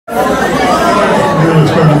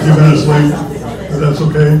late, but that's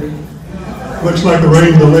okay. Looks like the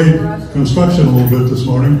rain delayed construction a little bit this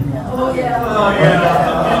morning.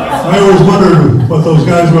 I always wondered what those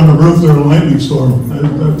guys were on the roof during a lightning storm.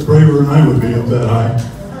 That's braver than I would be up that high.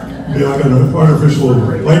 It'd be like an artificial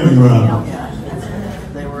lightning round.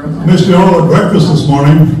 Missed you all at breakfast this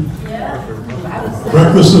morning.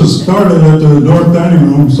 Breakfast has started at the North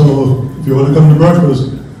Dining Room, so if you want to come to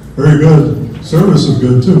breakfast, very good. Service is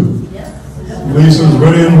good too. Lisa's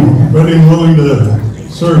ready and willing to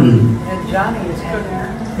serve you. And Johnny is cooking.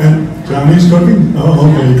 And Johnny's cooking? Oh,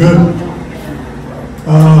 okay, good.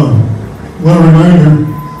 One reminder,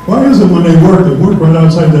 why is it when they work right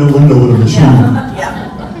outside that window with a machine?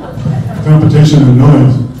 Competition and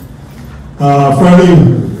noise. Friday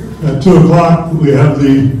at 2 o'clock, we have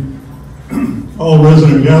the all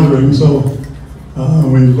resident gathering, so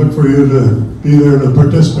we look for you to be there to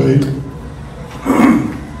participate.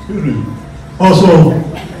 Excuse me. Also,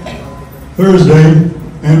 Thursday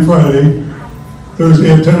and Friday,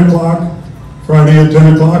 Thursday at 10 o'clock, Friday at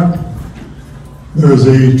 10 o'clock, there is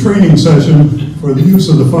a training session for the use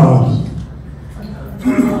of the fobs.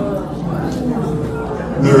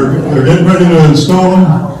 They're getting ready to install them,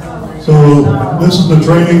 so this is the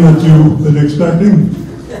training that you've been expecting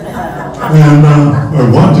and or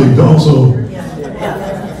wanting also.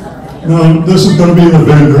 Now, this is going to be the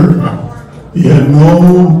vendor. He had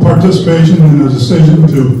no participation in the decision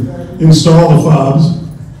to install the fobs,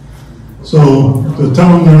 so to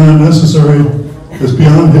tell him they're not necessary is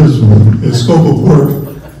beyond his scope of work.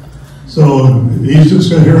 So he's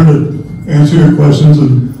just here to answer your questions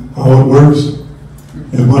and how it works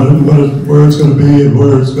and where it's going to be and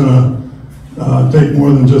where it's going to take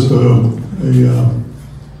more than just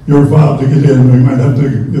your fob to get in. We might have to,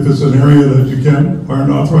 if it's an area that you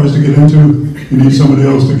aren't authorized to get into, you need somebody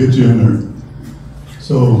else to get you in there.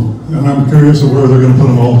 So, and I'm curious of where they're going to put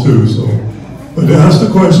them all too. So, but to ask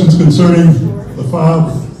the questions concerning the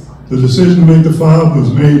fob, the decision to make the fob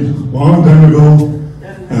was made a long time ago,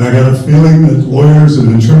 and I got a feeling that lawyers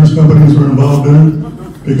and insurance companies were involved in it,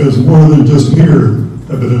 because more than just here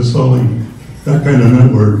have been installing that kind of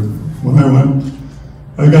network. When I went,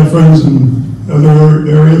 I got friends in other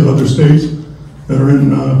areas, other states that are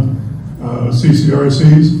in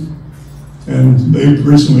CCRCs, and they've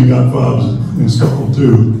recently got fobs installed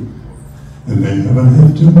too, and they haven't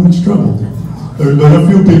had too much trouble. There's been a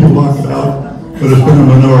few people locked out, but it's been a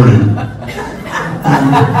minority.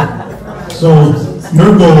 So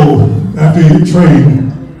your goal after you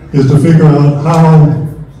train is to figure out how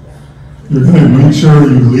you're going to make sure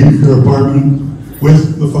you leave your apartment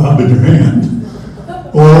with the fob in your hand.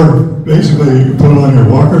 Or basically you can put it on your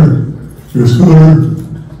walker, your scooter,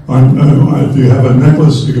 if you have a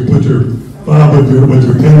necklace, you can put your fob with your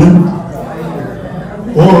pendant.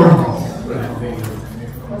 Or,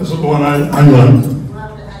 this is the one I like.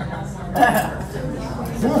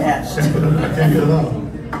 I can't get it out.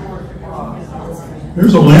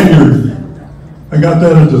 Here's a lanyard. I got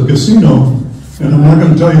that at the casino, and I'm not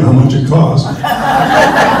going to tell you how much it cost.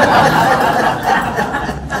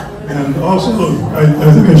 And also,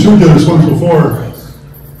 I think I showed you this once before.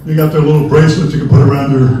 You got that little bracelet you can put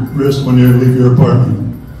around your wrist when you leave your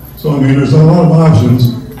apartment. So, I mean, there's a lot of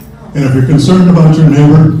options. And if you're concerned about your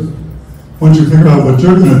neighbor, once you figure out what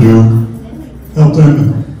you're going to do, help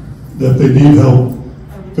them, if they need help,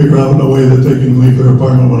 figure out a way that they can leave their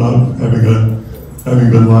apartment without having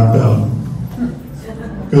been locked out.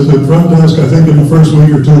 Because the front desk, I think in the first week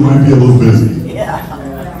or two, might be a little busy. Yeah.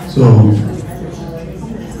 So,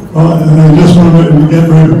 and I just want to again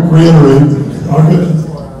reiterate,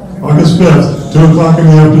 August 5th, 2 o'clock in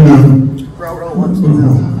the afternoon.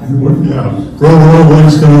 Yeah, Grow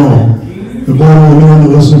wants to know. The board will want to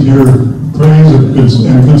listen to your praise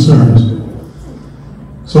and concerns.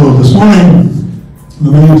 So this morning,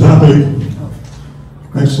 the main topic,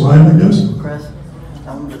 next slide, I guess. Chris,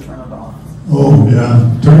 tell them to turn it off. Oh,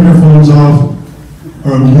 yeah. Turn your phones off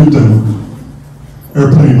or mute them.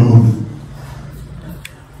 Airplane mode.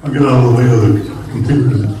 I'll get out of the way of the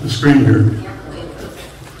computer, the screen here.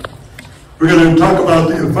 We're going to talk about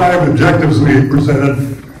the 5 objectives we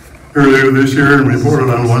presented earlier this year and reported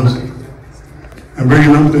on once. And bring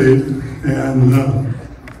an update. And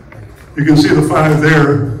you can see the 5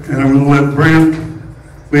 there. And I'm going to let Brant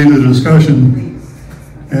lead the discussion.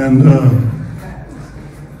 And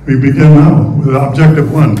we begin now with objective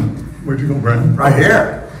 1. Where'd you go, Brant? Right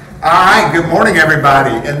here. All right, good morning,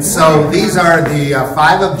 everybody. And so these are the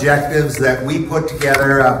 5 objectives that we put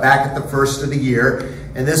together back at the first of the year.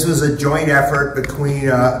 And this was a joint effort between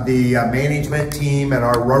the management team and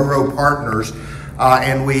our RoRo partners.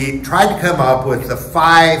 And we tried to come up with the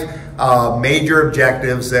 5 major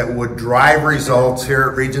objectives that would drive results here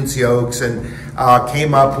at Regency Oaks, and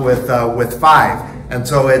came up with 5. And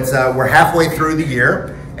so it's we're halfway through the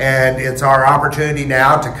year, and it's our opportunity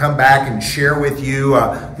now to come back and share with you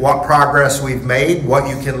what progress we've made, what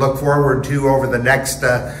you can look forward to over the next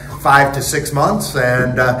 5 to 6 months.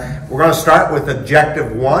 And we're going to start with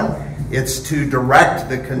Objective 1. It's to direct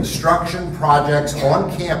the construction projects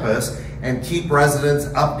on campus and keep residents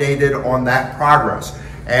updated on that progress.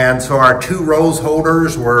 And so our 2 rose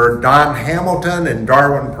holders were Don Hamilton and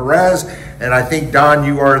Darwin Perez. And I think, Don,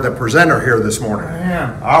 you are the presenter here this morning. I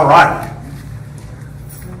am. All right.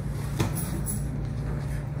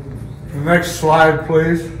 The next slide,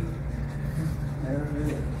 please.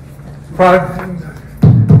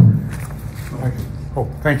 Oh,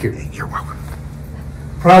 thank you. You're welcome.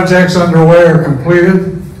 Projects underway are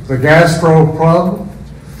completed. The Gastro Club,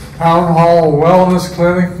 Town Hall Wellness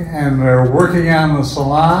Clinic, and they're working on the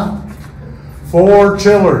salon. 4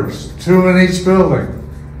 chillers, 2 in each building.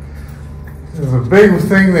 The big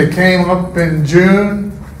thing that came up in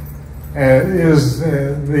June is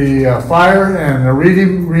the fire and the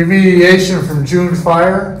remediation from June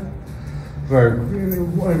fire. The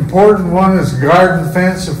important one is garden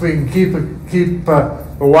fence. If we can keep the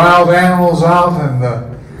wild animals out and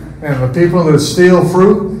the people that steal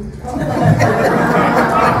fruit.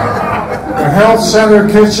 The health center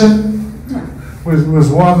kitchen was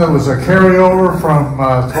one that was a carryover from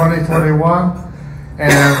 2021.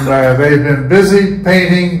 And they've been busy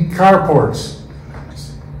painting carports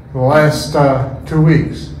the last 2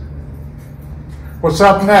 weeks. What's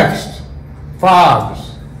up next?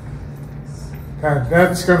 Fobs.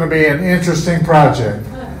 That's going to be an interesting project.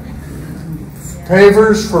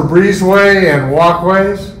 Pavers for breezeway and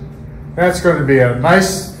walkways. That's going to be a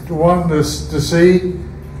nice one to see.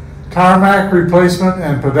 Tarmac replacement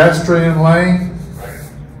and pedestrian lane.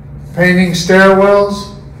 Painting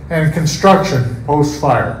stairwells. And construction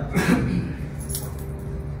post-fire.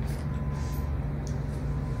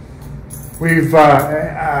 We've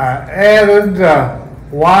added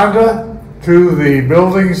Wanda to the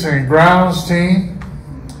buildings and grounds team.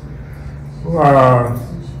 We're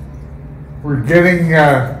getting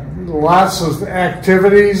lots of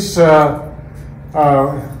activities.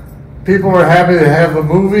 People are happy to have the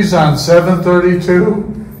movies on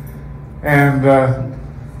 732, and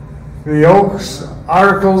the Oaks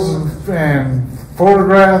articles and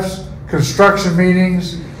photographs, construction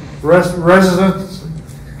meetings, residents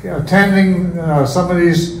attending some of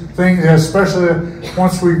these things, especially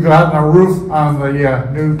once we've gotten a roof on the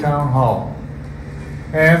new town hall.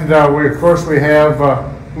 And of course we have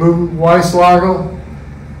Lou Weislogel,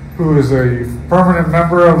 who is a permanent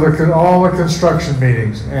member of all the construction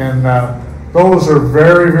meetings. And those are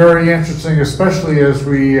very, very interesting, especially as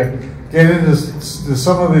we get into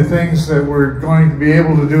some of the things that we're going to be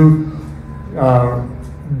able to do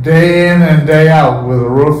day in and day out with a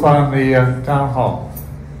roof on the town hall.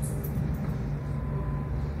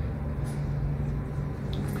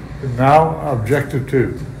 And now, Objective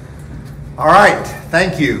 2. All right,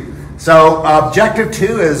 thank you. So Objective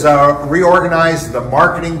 2 is reorganize the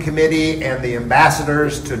marketing committee and the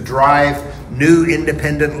ambassadors to drive new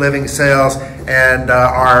independent living sales. And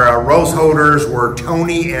our rose holders were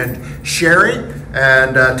Tony and Sherry.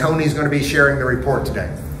 And Tony's going to be sharing the report today.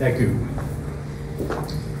 Thank you.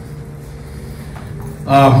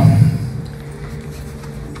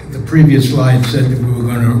 The previous slide said that we were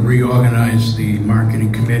going to reorganize the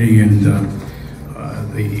marketing committee and the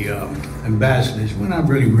ambassadors. We're not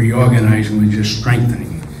really reorganizing, we're just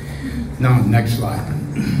strengthening it. Now, next slide.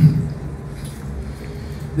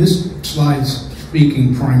 This slide's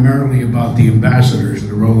speaking primarily about the ambassadors,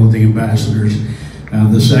 the role of the ambassadors.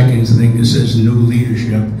 The second thing, it says new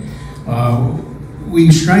leadership.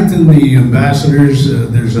 We strengthened the ambassadors.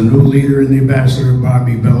 There's a new leader in the ambassador,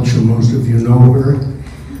 Bobby Belcher. Most of you know her.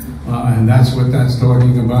 And that's what that's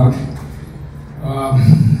talking about.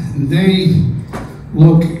 They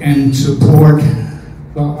look and support,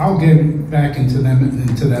 well, I'll get back into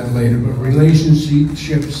that later, but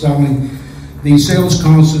relationship selling. The sales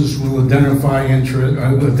councils will identify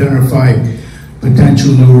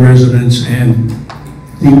potential new residents, and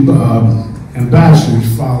the ambassadors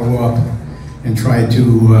follow up and try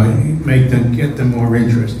to get them more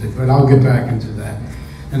interested. But I'll get back into that.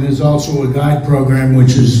 And there's also a guide program,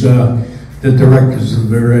 which is the directors of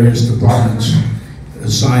the various departments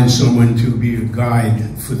assign someone to be a guide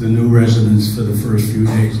for the new residents for the first few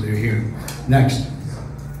days they're here. Next.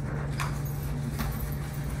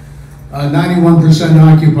 91%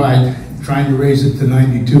 occupied, trying to raise it to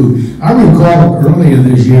 92. I recall earlier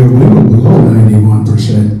this year we were below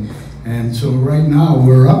 91%, and And so right now,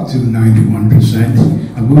 we're up to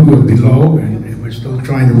 91%, and we were below, and we're still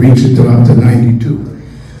trying to reach it to up to 92.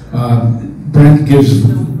 Brent gives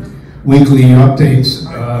weekly updates.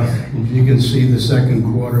 As you can see, the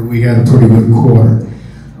second quarter, we had a pretty good quarter.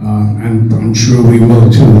 And I'm sure we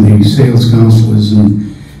will too. The sales counselors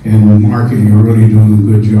and marketing are really doing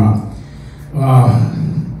a good job.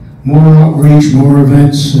 More outreach, more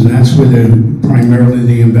events, and that's where they're primarily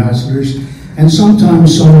the ambassadors. And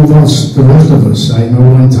sometimes some of us, the rest of us. I know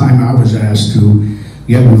one time I was asked to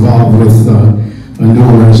get involved with a new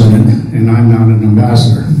resident, and I'm not an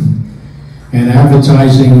ambassador. And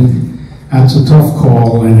advertising, that's a tough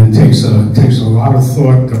call, and it takes a lot of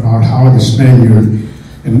thought about how to spend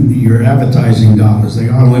your advertising dollars. They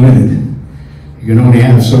are limited. You can only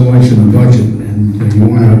have so much in the budget, and you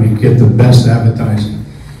want to get the best advertising.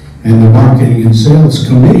 And the marketing and sales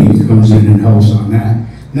committee comes in and helps on that.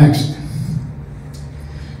 Next.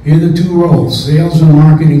 Here are the two roles, sales and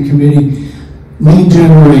marketing committee, lead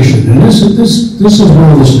generation. And this is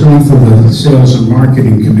where the strength of the sales and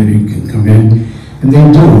marketing committee can come in. And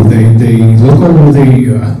they do. They look over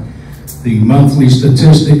the monthly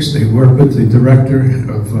statistics. They work with the director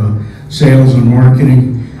of sales and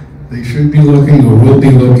marketing. They should be looking or will be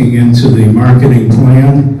looking into the marketing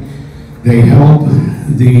plan. They help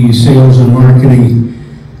the sales and marketing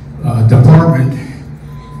department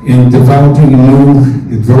in developing new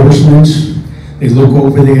advertisements. They look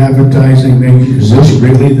over the advertising, is this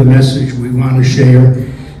really the message we want to share?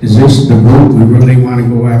 Is this the group we really want to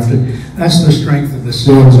go after? That's the strength of the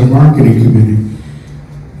sales and marketing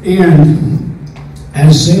committee. And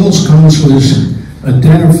as sales counselors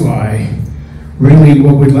identify really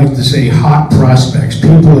what we'd like to say hot prospects,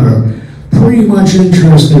 people that are pretty much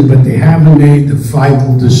interested but they haven't made the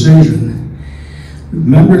final decision.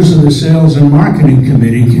 Members of the sales and marketing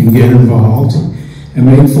committee can get involved and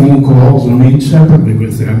make phone calls or meet separately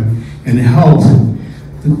with them and help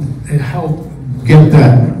get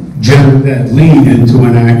that lead into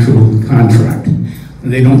an actual contract.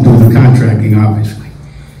 And they don't do the contracting, obviously.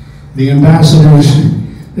 The ambassadors,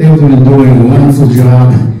 they've been doing a wonderful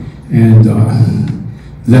job, and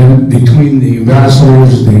then between the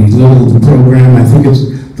ambassadors, the little program, I think it's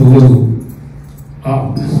the little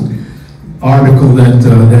article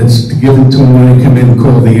that's given to them when they come in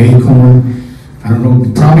called the Acorn. I don't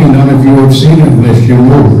know, probably none of you have seen it unless you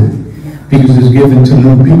know it, because it's given to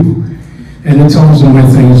new people. And it tells them where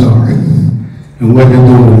things are, and what they're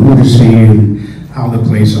doing, who to see, and how the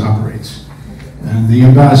place operates. And the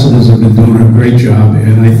ambassadors have been doing a great job,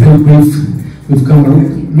 and I think we've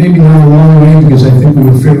come maybe not a long way, because I think we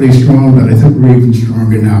were fairly strong, but I think we're even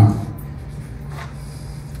stronger now.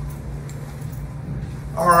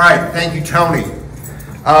 All right, thank you, Tony.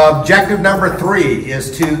 Objective number 3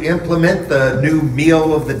 is to implement the new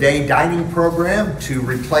Meal of the Day dining program to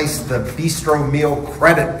replace the Bistro Meal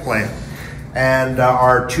credit plan. And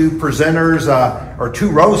our two presenters, or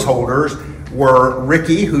two rose holders, were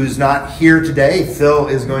Ricky, who's not here today. Phil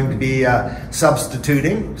is going to be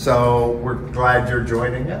substituting, so we're glad you're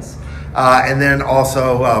joining us. And then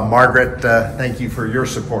also Margaret, thank you for your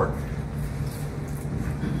support.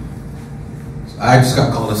 I just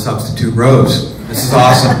got called a substitute rose. This is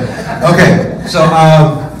awesome. Okay, so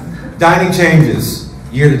dining changes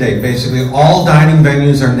year to date. Basically, all dining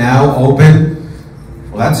venues are now open.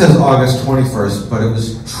 Well, that says August 21st, but it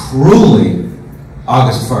was truly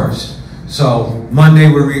August 1st. So Monday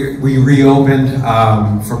we reopened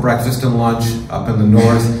for breakfast and lunch up in the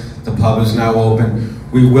north. The pub is now open.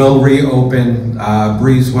 We will reopen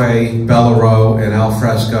Breezeway, Bellaro, and Al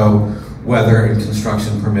Fresco, weather and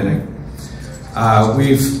construction permitting.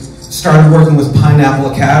 We've started working with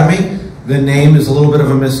Pineapple Academy. The name is a little bit of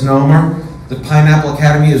a misnomer. The Pineapple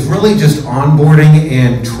Academy is really just onboarding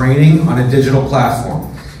and training on a digital platform.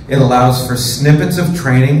 It allows for snippets of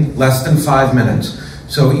training, less than 5 minutes.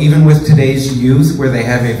 So even with today's youth, where they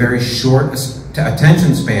have a very short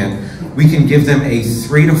attention span, we can give them a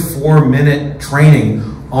 3 to 4 minute training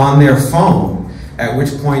on their phone, at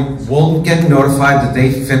which point we'll get notified that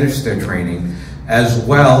they finished their training, as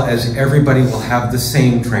well as everybody will have the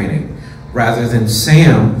same training, rather than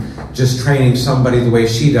Sam just training somebody the way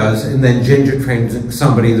she does, and then Ginger training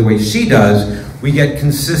somebody the way she does. We get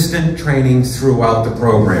consistent training throughout the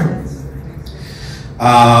program.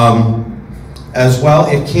 As well,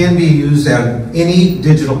 it can be used on any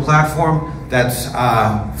digital platform, that's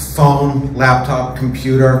phone, laptop,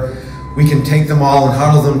 computer. We can take them all and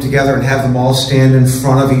huddle them together and have them all stand in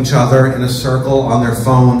front of each other in a circle on their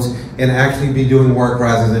phones and actually be doing work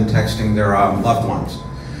rather than texting their loved ones.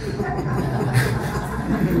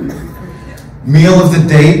 Meal of the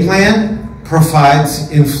Day plan, provides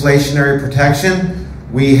inflationary protection.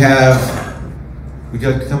 We have, would you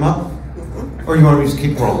like to come up? Or you want me to just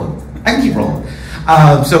keep rolling? I can keep rolling.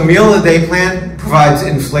 So Meal of the Day plan provides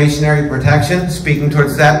inflationary protection. Speaking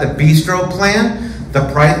towards that, the Bistro plan, the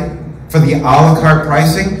price for the a la carte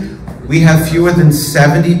pricing, we have fewer than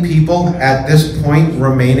 70 people at this point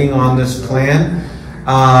remaining on this plan.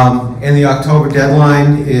 And the October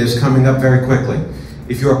deadline is coming up very quickly.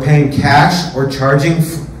 If you are paying cash or charging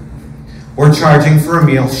for a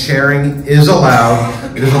meal, sharing is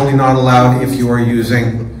allowed. It is only not allowed if you are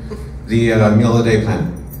using the Meal of the Day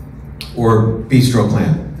plan or Bistro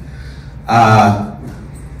plan.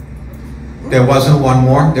 There wasn't one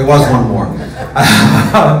more? There was one more.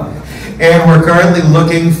 And we're currently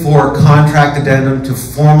looking for contract addendum to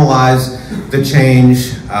formalize the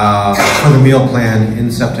change for the meal plan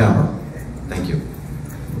in September. Thank you.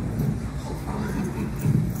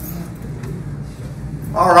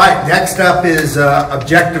 All right, next up is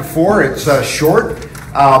Objective 4. It's short,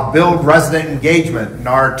 build resident engagement. And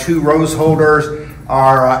our two rose holders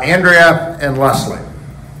are Andrea and Leslie.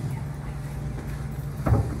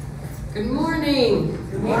 Good morning.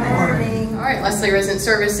 Good morning. All right, Leslie Resident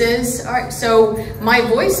Services. All right, so my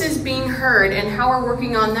voice is being heard, and how we're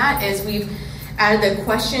working on that is we've added the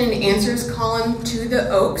question and answers column to the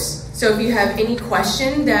Oaks. So if you have any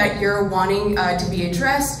question that you're wanting to be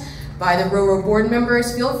addressed by the RoRo board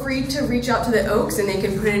members, feel free to reach out to the Oaks and they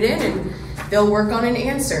can put it in and they'll work on an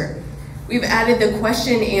answer. We've added the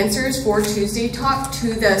question and answers for Tuesday Talk to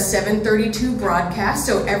the 7:32 broadcast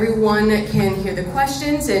so everyone can hear the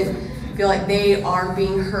questions and feel like they are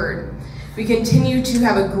being heard. We continue to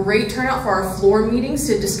have a great turnout for our floor meetings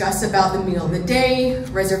to discuss about the meal of the day,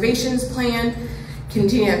 reservations plan,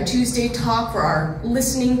 continue to have Tuesday Talk for our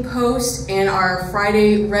listening post, and our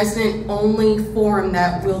Friday resident only forum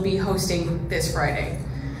that we'll be hosting this Friday.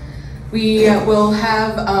 We will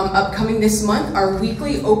have upcoming this month our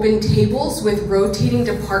weekly open tables with rotating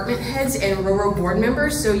department heads and RoRo board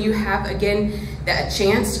members, so you have again that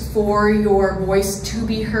chance for your voice to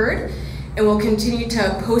be heard. And we'll continue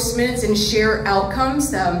to post minutes and share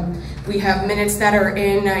outcomes. We have minutes that are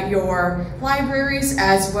in your libraries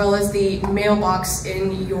as well as the mailbox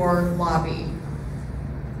in your lobby.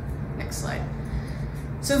 Next slide.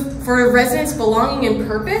 So for residents belonging and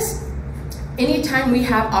purpose, anytime we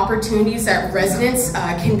have opportunities that residents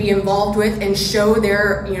can be involved with and show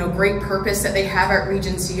their great purpose that they have at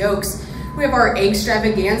Regency Oaks, we have our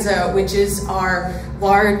Extravaganza, which is our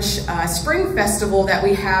large spring festival that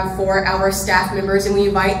we have for our staff members, and we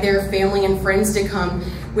invite their family and friends to come.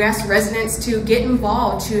 We ask residents to get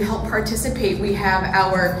involved, to help participate. We have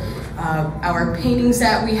our paintings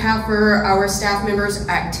that we have for our staff members,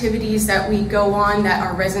 activities that we go on that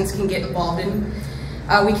our residents can get involved in.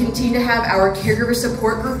 We continue to have our caregiver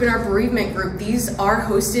support group and our bereavement group. These are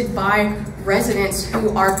hosted by residents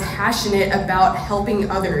who are passionate about helping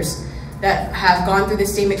others that have gone through the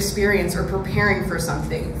same experience or preparing for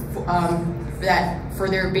something for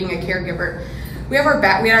their being a caregiver. We have our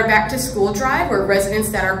back to school drive where residents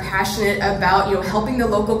that are passionate about helping the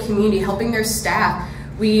local community, helping their staff.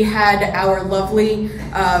 We had our lovely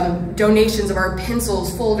donations of our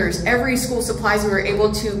pencils, folders, every school supplies. We were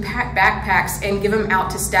able to pack backpacks and give them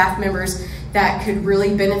out to staff members that could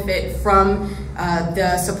really benefit from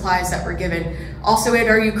the supplies that were given. Also, we had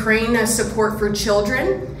our Ukraine support for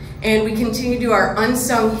children. And we continue to do our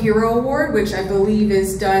Unsung Hero Award, which I believe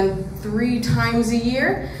is done 3 times a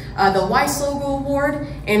year, the Weiss Logo Award,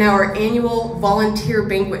 and our annual volunteer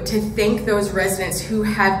banquet to thank those residents who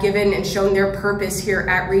have given and shown their purpose here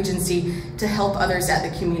at Regency to help others at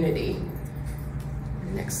the community.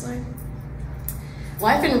 Next slide.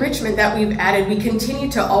 Life enrichment that we've added, we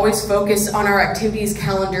continue to always focus on our activities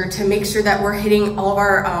calendar to make sure that we're hitting all of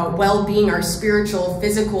our well-being, our spiritual,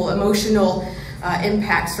 physical, emotional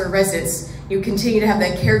impacts for residents. You continue to have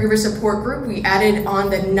the caregiver support group. We added on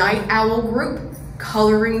the night owl group,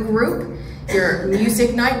 coloring group, your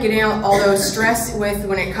music night, getting out all those stress with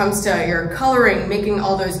when it comes to your coloring, making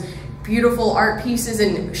all those beautiful art pieces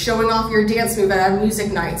and showing off your dance move at our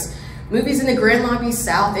music nights. Movies in the Grand Lobby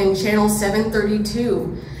South and Channel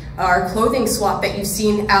 732. Our clothing swap that you've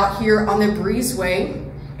seen out here on the breezeway,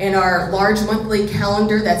 and our large monthly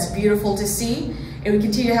calendar that's beautiful to see. And we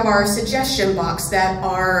continue to have our suggestion box that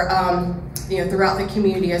are throughout the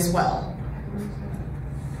community as well.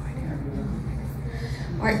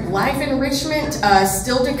 All right, life enrichment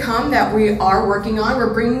still to come that we are working on.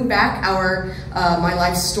 We're bringing back our My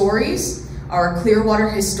Life Stories, our Clearwater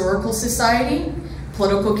Historical Society,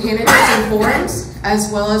 political candidates and forums,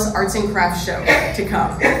 as well as arts and crafts show to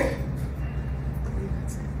come.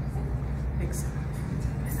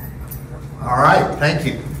 All All right, thank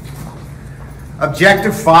you.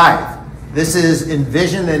 Objective 5. This is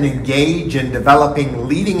envision and engage in developing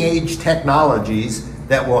leading-edge technologies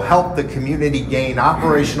that will help the community gain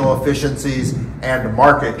operational efficiencies and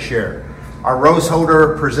market share. Our rose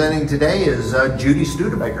holder presenting today is Judy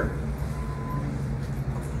Studebaker.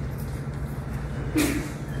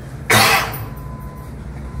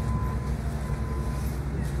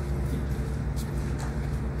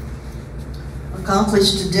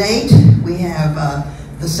 Accomplished to date, we have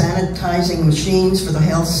the sanitizing machines for the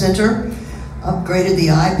health center, upgraded the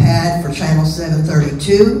iPad for channel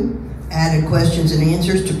 732, added questions and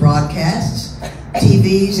answers to broadcasts,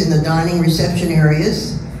 TVs in the dining reception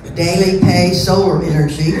areas, daily pay solar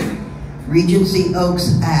energy, Regency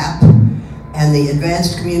Oaks app, and the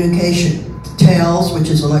advanced communication TELS, which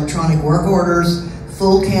is electronic work orders,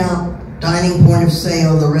 full count, dining point of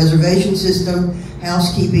sale, the reservation system,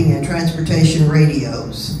 housekeeping and transportation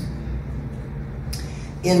radios.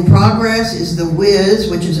 In progress is the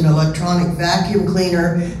Whiz, which is an electronic vacuum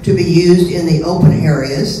cleaner to be used in the open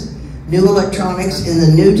areas, new electronics in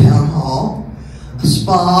the new town hall, a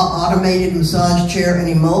spa, automated massage chair and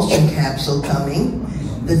emulsion capsule coming,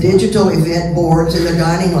 the digital event boards in the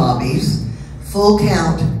dining lobbies, full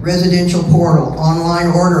count residential portal,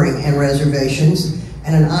 online ordering and reservations,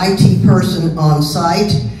 and an IT person on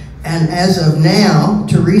site. And as of now,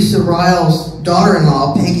 Teresa Ryle's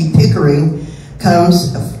daughter-in-law, Peggy Pickering,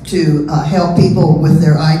 comes to help people with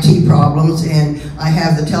their IT problems, and I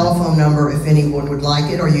have the telephone number if anyone would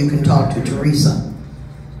like it, or you can talk to Teresa.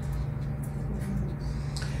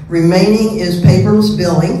 Remaining is paperless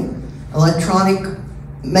billing, electronic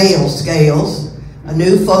mail scales, a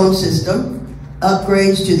new phone system,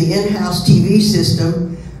 upgrades to the in-house TV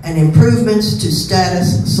system, and improvements to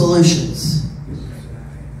Status Solutions.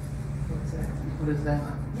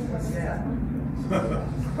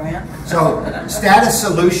 So Status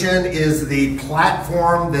Solution is the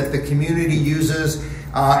platform that the community uses,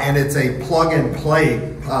 and it's a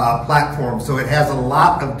plug-and-play platform. So it has a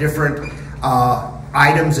lot of different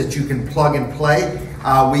items that you can plug and play.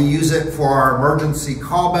 We use it for our emergency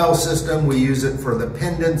call bell system. We use it for the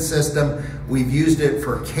pendant system. We've used it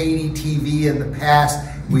for Katie TV in the past.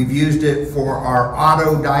 We've used it for our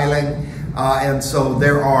auto dialing. And so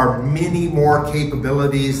there are many more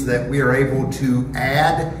capabilities that we are able to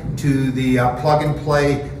add to the plug and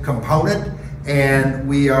play component, and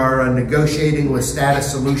we are negotiating with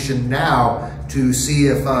Status Solution now to see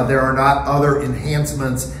if there are not other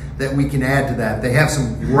enhancements that we can add to that. They have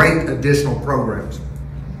some great additional programs.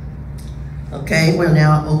 Okay, we'll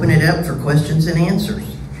now open it up for questions and answers.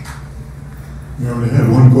 We already had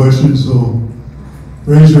one question, so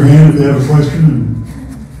raise your hand if you have a question.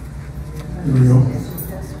 And here we go.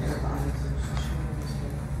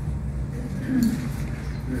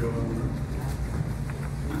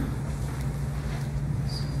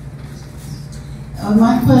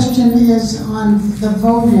 My question is on the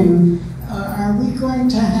voting. Are we going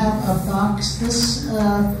to have a box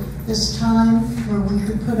this time where we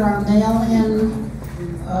could put our mail-in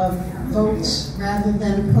votes rather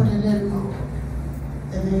than put it in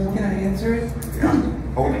the mail? Can I answer it? Yeah.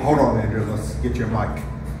 Hold on, Andrew. Let's get your mic.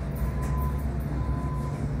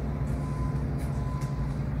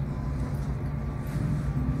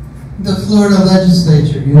 The Florida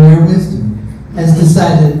legislature, in their wisdom, has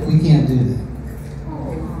decided we can't do that.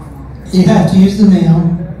 You have to use the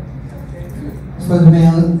mail for the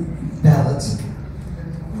mail ballots.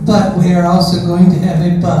 But we are also going to have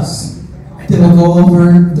a bus that will go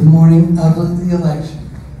over the morning of the election.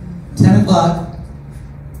 10 o'clock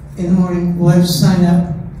in the morning, we'll have to sign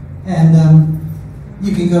up, and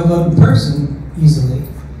you can go vote in person easily.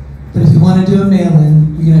 But if you want to do a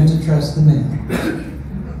mail-in, you're going to have to trust the mail.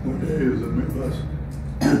 What day is the bus?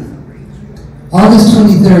 August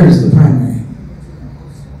 23rd is the primary.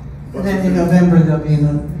 And then in November, there'll be,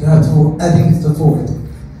 I think it's the 4th.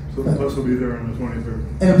 So the bus will be there on the 23rd.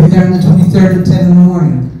 It'll be there on the 23rd at 10 in the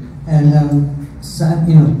morning. And sign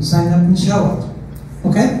up and show up.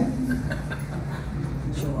 Okay?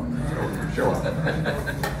 Show up.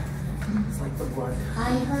 I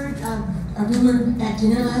heard a rumor at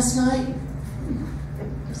dinner last night,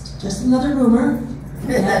 just another rumor,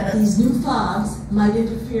 that these new fobs might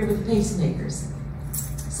interfere with pacemakers.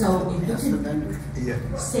 So if you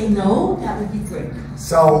could say no, that would be great.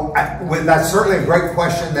 So that's certainly a great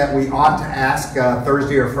question that we ought to ask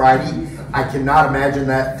Thursday or Friday. I cannot imagine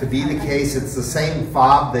that to be the case. It's the same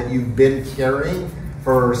fob that you've been carrying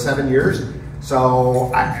for 7 years.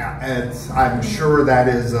 So I'm sure that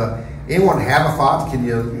is, anyone have a fob? Can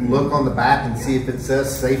you look on the back and see if it says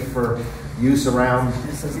safe for use around?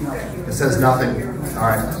 It says nothing. It says nothing. All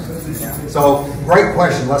right. So, great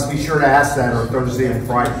question. Let's be sure to ask that or Thursday and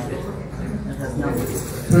Friday. It has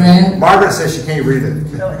numbers. Grant, Margaret says she can't read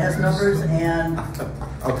it. So it has numbers and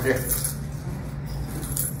Okay.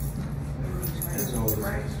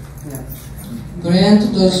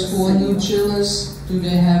 Grant, those 4 new chillers, do they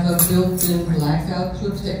have a built-in blackout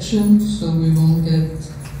protection so we won't get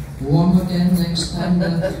warm again next time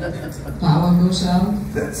the power goes out?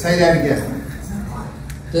 Say that again.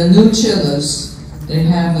 The new chillers, they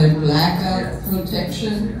have a blackout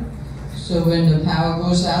protection so when the power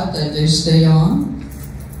goes out that they stay on?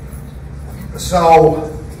 So,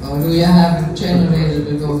 Or do you have a generator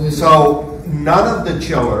to go with it? So none of the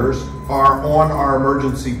chillers are on our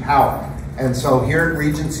emergency power. And so here at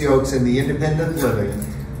Regency Oaks in the independent living,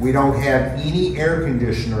 we don't have any air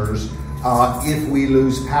conditioners if we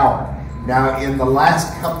lose power. Now in the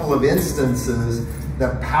last couple of instances,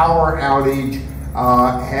 the power outage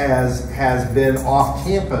has been off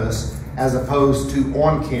campus as opposed to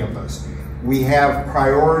on campus. We have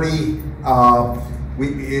priority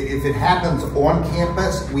if it happens on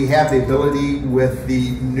campus, we have the ability with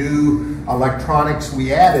the new electronics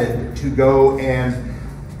we added to go and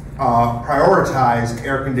prioritize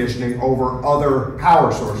air conditioning over other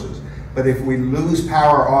power sources. But if we lose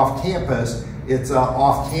power off campus, it's an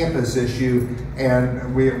off-campus issue,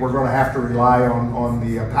 and we're going to have to rely on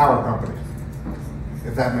the power company,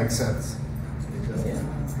 if that makes sense.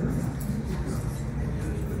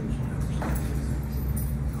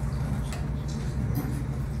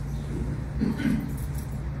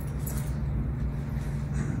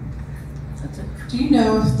 Do you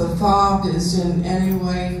know if the fob is in any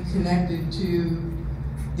way connected to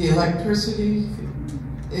the electricity?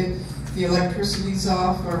 If the electricity's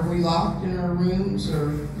off, are we locked in our rooms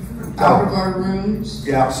or out of our rooms?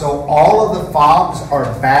 Yeah, so all of the fobs are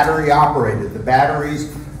battery operated. The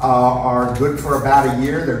batteries are good for about a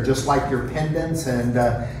year. They're just like your pendants, and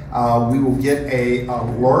we will get a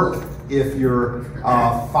alert if your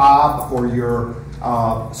fob or your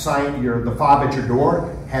the fob at your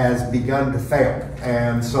door has begun to fail.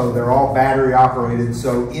 And so they're all battery operated.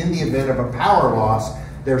 So in the event of a power loss,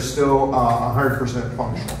 they're still 100%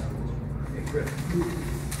 functional.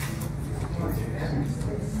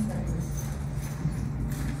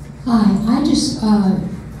 Hi, I just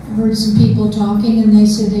heard some people talking, and they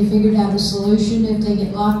said they figured out a solution. If they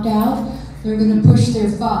get locked out, they're going to push their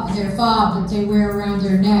fob that they wear around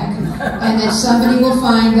their neck, and that somebody will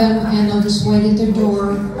find them, and they'll just wait at their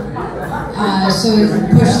door. So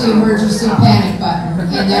push the emergency panic button,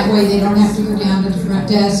 and that way they don't have to go down to the front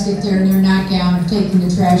desk if they're in their nightgown and taking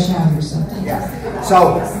the trash out or something. Yeah.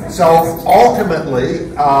 So ultimately,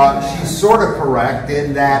 she's sort of correct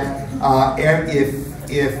in that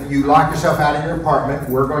if you lock yourself out of your apartment,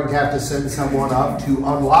 we're going to have to send someone up to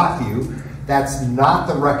unlock you. That's not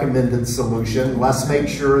the recommended solution. Let's make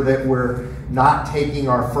sure that we're not taking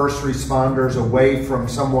our first responders away from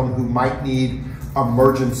someone who might need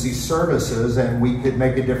emergency services, and we could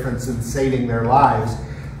make a difference in saving their lives.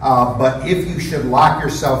 But if you should lock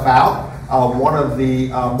yourself out, one of the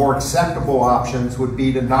more acceptable options would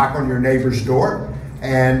be to knock on your neighbor's door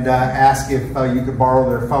and ask if you could borrow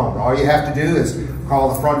their phone. All you have to do is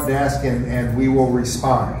call the front desk and we will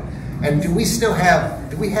respond. And do we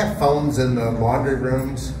have phones in the laundry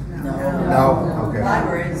rooms? no. No? Okay.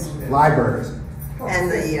 Libraries. Libraries.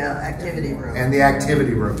 And the activity room. And the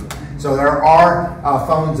activity room. So there are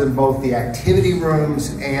phones in both the activity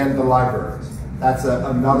rooms and the libraries. That's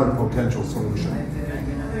another potential solution.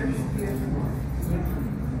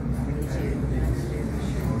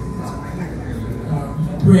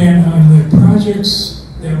 Brian, on the projects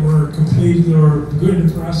that were completed or good in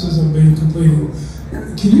the process of being completed,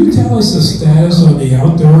 can you tell us the status on the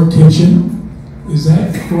outdoor kitchen? Is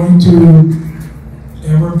that going to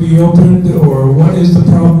ever be opened, or what is the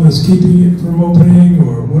problem that's keeping it from opening,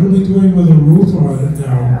 or what are we doing with the roof on it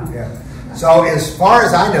now? Yeah. So as far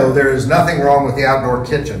as I know, there is nothing wrong with the outdoor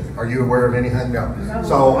kitchen. Are you aware of anything? No.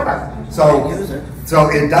 So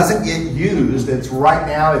it doesn't get used. It's right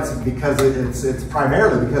now. It's because it's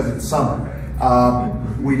primarily because it's summer.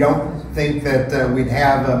 We don't think that we'd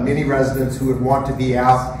have many residents who would want to be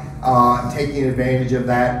out taking advantage of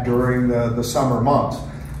that during the summer months.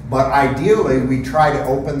 But ideally, we try to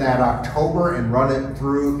open that October and run it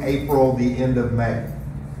through April, the end of May.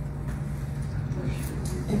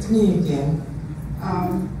 It's me again.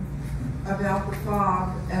 About the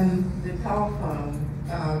fob and the telephone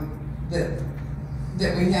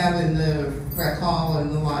that we have in the rec hall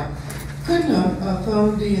and the like. Couldn't a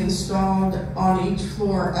phone be installed on each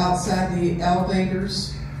floor outside the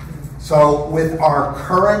elevators? So with our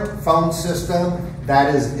current phone system,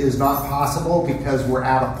 that is not possible because we're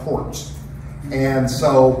out of ports. And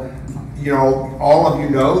so, you know, all of you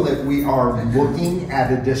know that we are looking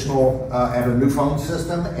at at a new phone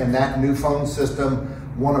system, and that new phone system,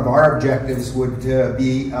 one of our objectives would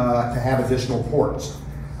be to have additional ports.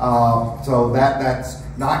 So that's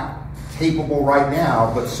not capable right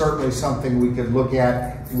now, but certainly something we could look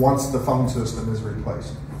at once the phone system is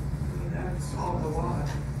replaced. That's solved a lot.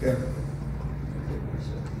 Yeah.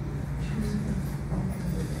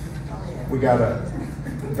 We got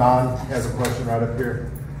Don has a question right up here.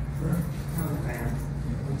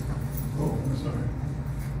 Oh, I'm sorry.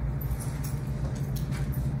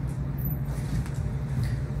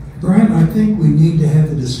 Brian, I think we need to have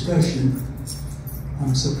a discussion.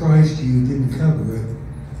 I'm surprised you didn't cover it,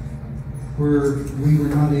 where we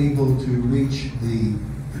were not able to reach the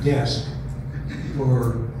desk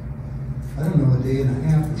for, I don't know, a day and a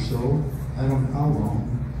half or so. I don't know how long.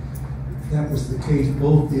 That was the case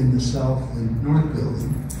both in the south and north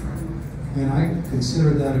building. And I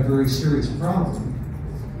consider that a very serious problem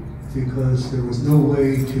because there was no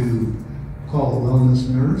way to call a wellness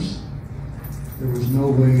nurse. There was no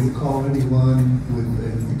way to call anyone with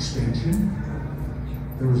an extension.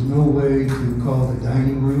 There was no way to call the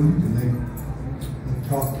dining room to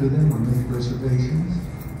talk to them or make reservations.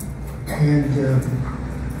 And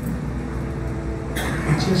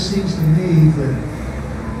it just seems to me that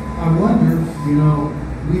I wonder, you know,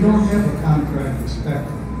 we don't have a contract with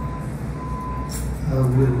Spectrum.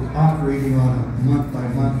 We're operating on a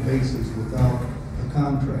month-by-month basis without a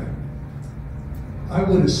contract. I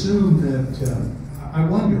would assume that, I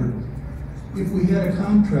wonder, if we had a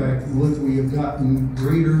contract, would we have gotten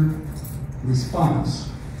greater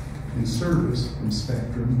response and service from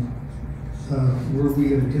Spectrum? Were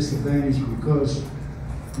we at a disadvantage because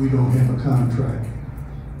we don't have a contract?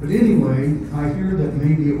 But anyway, I hear that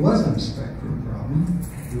maybe it wasn't a Spectrum problem.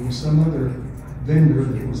 There was some other vendor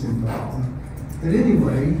that was involved. But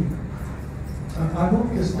anyway, I hope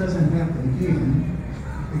this doesn't happen again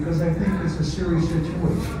because I think it's a serious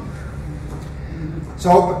situation.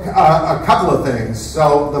 So a couple of things.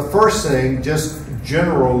 So the first thing, just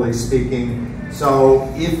generally speaking,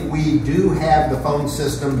 so if we do have the phone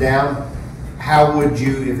system down, how would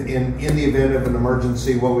you, in the event of an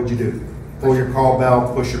emergency, what would you do? Pull your call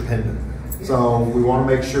bell, push your pendant. So we want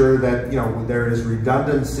to make sure that, you know, there is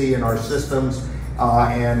redundancy in our systems,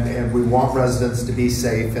 and we want residents to be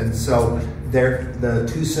safe. And so the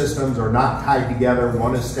two systems are not tied together.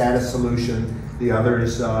 One is Status Solution, the other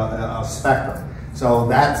is Spectrum. So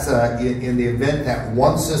that's in the event that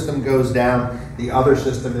one system goes down, the other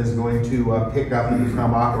system is going to pick up and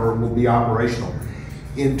become or will be operational.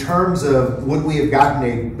 In terms of would we have gotten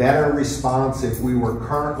a better response if we were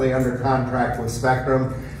currently under contract with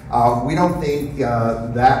Spectrum, we don't think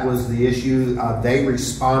that was the issue. They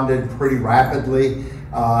responded pretty rapidly,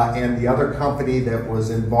 and the other company that was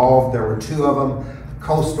involved, there were two of them,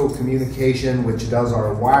 Coastal Communication, which does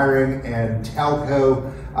our wiring, and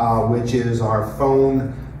Telco, which is our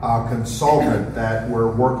phone consultant that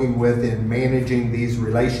we're working with in managing these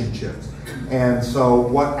relationships. And so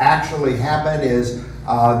what actually happened is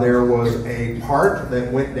there was a part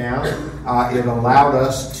that went down. It allowed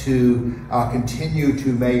us to continue to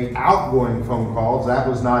make outgoing phone calls. That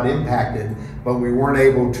was not impacted, but we weren't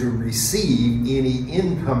able to receive any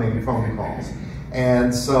incoming phone calls.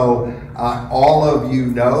 And so all of you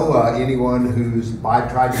know, anyone who's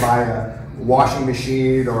tried to buy a washing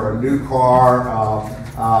machine or a new car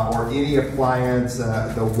or any appliance,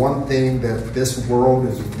 the one thing that this world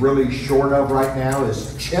is really short of right now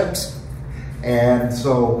is chips. And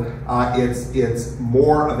so it's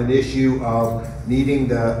more of an issue of needing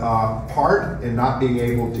the part and not being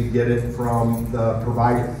able to get it from the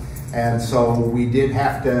provider. And so we did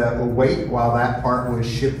have to wait while that part was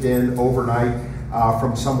shipped in overnight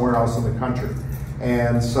from somewhere else in the country.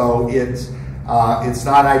 And so it's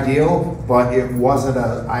not ideal, but it wasn't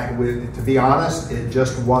to be honest, it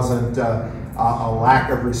just wasn't a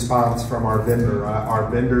lack of response from our vendor.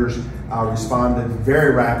 Our vendors responded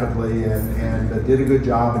very rapidly and did a good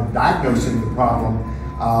job in diagnosing the problem,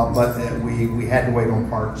 but we had to wait on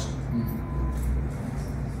parts.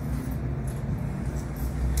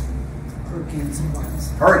 Hurricane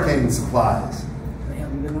supplies. Hurricane supplies. They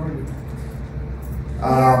haven't been ordered.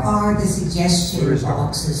 Where are the suggestion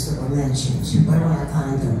boxes that were mentioned? Where do I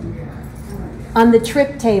find them? On the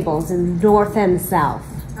trip tables in north and south.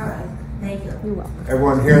 All right, thank you. You're welcome.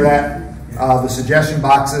 Everyone hear that? The suggestion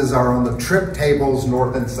boxes are on the trip tables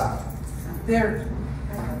north and south. They're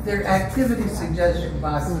activity suggestion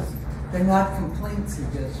boxes. They're not complaint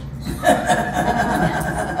suggestions.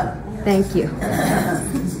 Thank you.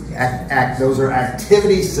 Those are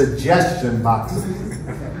activity suggestion boxes.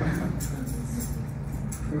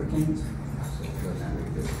 Hurricanes.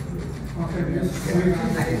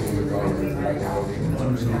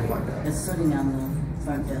 It's sitting on the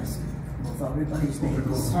front desk with everybody's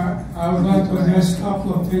names. I would like to address a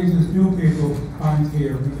couple of things that new people find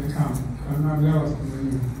here when they come. I'm relatively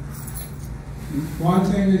new. One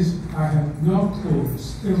thing is I have no clue,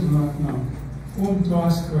 still do not know, whom to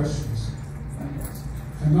ask questions.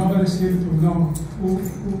 And nobody seems to know who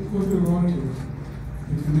to go to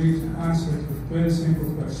if you need to answer to a very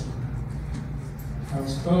simple question. I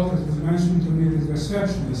was told, it was mentioned to me, the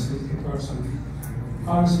receptionist is the person.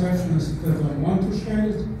 Our receptionist doesn't want to share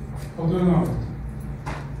it or don't know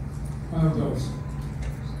it. One of those.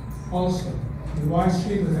 Also, the white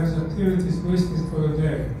sheet that has activities listed for the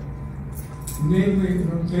day, namely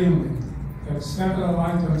routinely, have several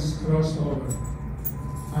items crossed over.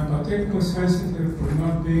 I'm particularly sensitive for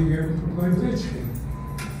not being able to play bridge here.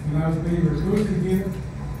 When I was being recruited here,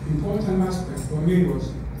 important aspect for me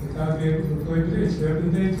was that I'd be able to play bridge every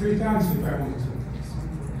day 3 times if I wanted to.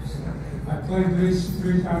 I played bridge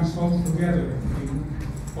 3 times altogether in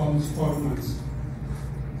almost 4 months.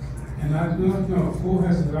 And I do not know who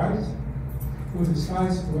has the right, who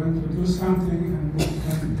decides when to do something and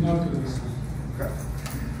who not to do something. Okay.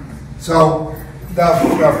 So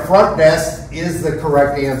the front desk is the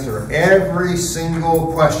correct answer. Every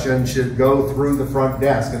single question should go through the front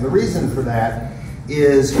desk. And the reason for that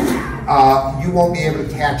is you won't be able to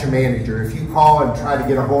catch a manager. If you call and try to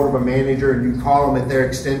get a hold of a manager and you call them at their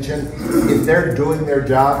extension, if they're doing their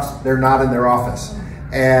jobs, they're not in their office.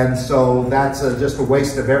 And so that's just a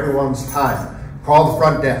waste of everyone's time. Call the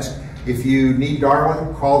front desk. If you need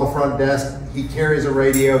Darwin, call the front desk. He carries a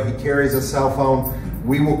radio, he carries a cell phone.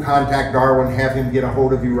 We will contact Darwin, have him get a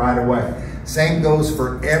hold of you right away. Same goes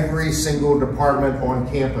for every single department on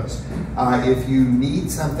campus. If you need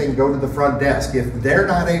something, go to the front desk. If they're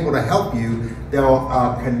not able to help you, they'll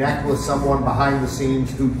connect with someone behind the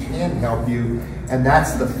scenes who can help you, and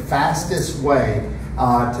that's the fastest way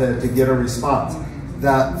to get a response.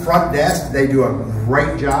 The front desk, they do a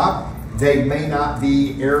great job. They may not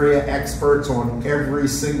be area experts on every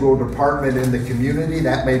single department in the community.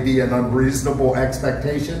 That may be an unreasonable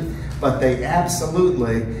expectation, but they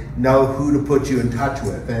absolutely know who to put you in touch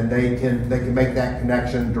with, and they can make that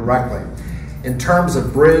connection directly. In terms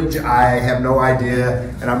of bridge, I have no idea,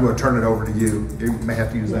 and I'm going to turn it over to you. You may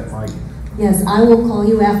have to use that mic. Yes, I will call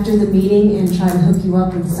you after the meeting and try to hook you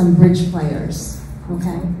up with some bridge players,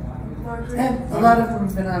 okay? A lot of them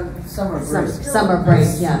have been on summer break. Summer break,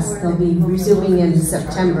 yes. They'll be resuming in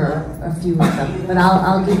September, a few of them. But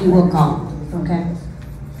I'll give you a call, okay?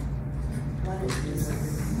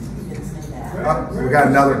 We got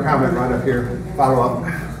another comment right up here. Follow up.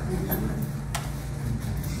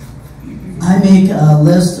 I make a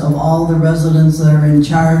list of all the residents that are in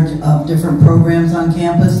charge of different programs on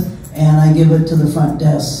campus, and I give it to the front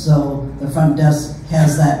desk. So the front desk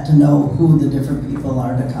has that to know who the different people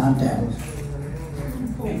are to contact.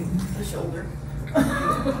 The shoulder.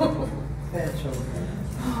 Bad shoulder.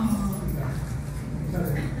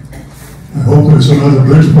 I hope there's some other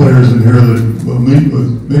bridge players in here that will meet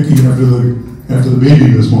with Mickey after the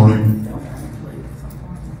meeting this morning.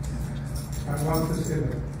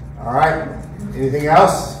 All right. Anything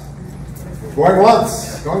else? Going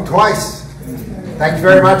once, going twice. Thank you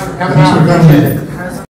very much for coming out. Appreciate it.